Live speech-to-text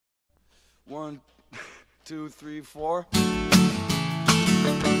1, 2, 3, 4.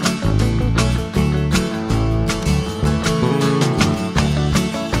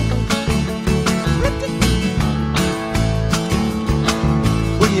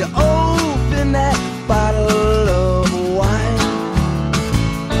 When you open that bottle of wine,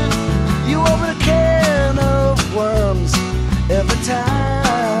 you open a can of worms every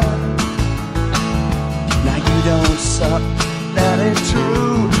time. Now you don't suck, that ain't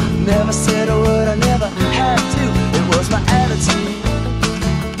true. Never said a word, I never had to. It was my attitude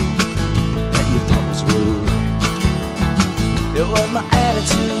that you thought was rude. It was my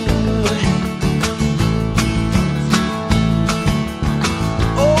attitude.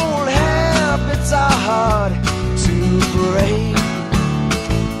 Old habits are hard to break,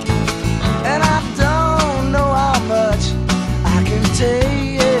 and I don't know how much I can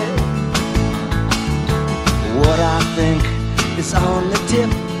take. What I think is on the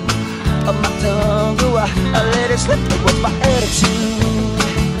tip of my tongue. Oh, I let it slip. It was my attitude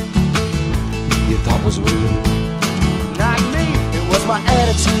you thought was rude. Not me, it was my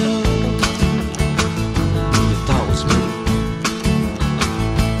attitude you thought was rude.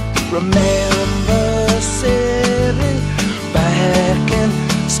 Remember sitting back in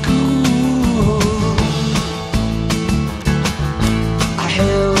school, I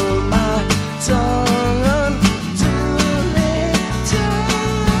held my tongue until it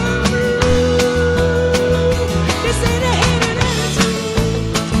turned blue. You said I had an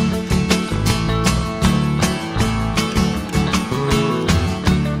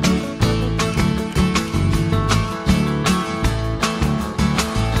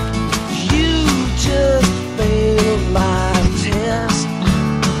You just failed my test,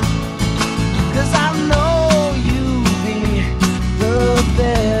 'cause I know you be the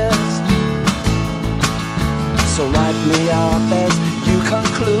best. So write me off as you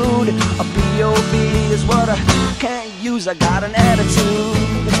conclude. A B.O.B. is what I can't use. I got an attitude